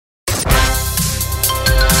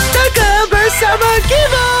Bersama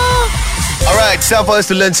Guibo. Alright, it's time for us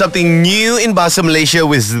to learn something new in Bahasa Malaysia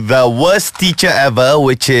with the worst teacher ever,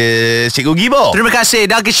 which is Cikgu Guibo. Terima kasih,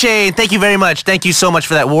 Dankeschön. Thank you very much. Thank you so much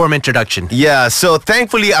for that warm introduction. Yeah, so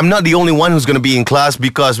thankfully I'm not the only one who's going to be in class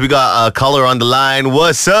because we got a caller on the line.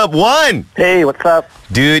 What's up, One? Hey, what's up?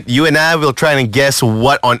 Dude, you and I will try and guess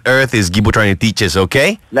what on earth is Guibo trying to teach us,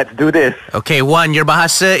 okay? Let's do this. Okay, One, your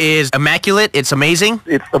bahasa is immaculate. It's amazing.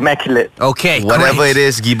 It's immaculate. Okay, Whatever great. it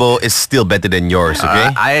is, Guibo, is still better than yours,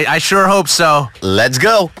 okay? I sure hope so. Let's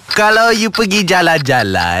go. Kalau you pergi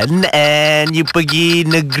jalan-jalan and you pergi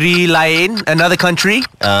negeri lain, another country,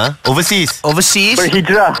 Overseas.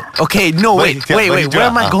 Berhijrah. Okay, no, wait.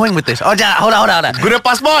 Where am I going with this? Oh, hold on. Guna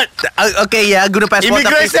passport. Okay, yeah, guna passport.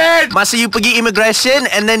 Immigration. Tapi masa you pergi immigration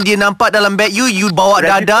and then dia nampak dalam beg you bawa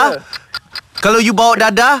Register. dadah. Kalau you bawa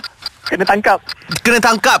dadah, Kena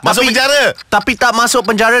tangkap. Masuk penjara. Tapi tak masuk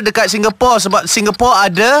penjara dekat Singapore sebab Singapore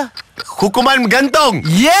ada Hukuman gantung.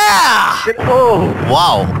 Yeah! Oh.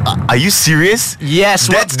 Wow. Are you serious? Yes.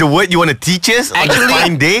 That's the word you want to teach us on a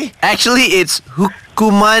fine day? Actually, it's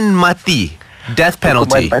hukuman mati. Death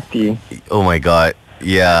penalty. Hukuman mati. Oh my god.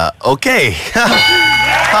 Yeah. Okay.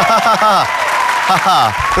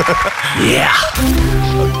 Yeah.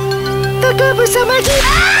 Teka Bersama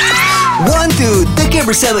Guibo. Want to Teka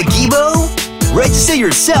Bersama Guibo? Register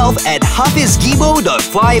yourself at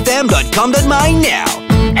hafizguibo.flyfm.com.my now.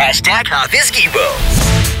 #HafizGuibo.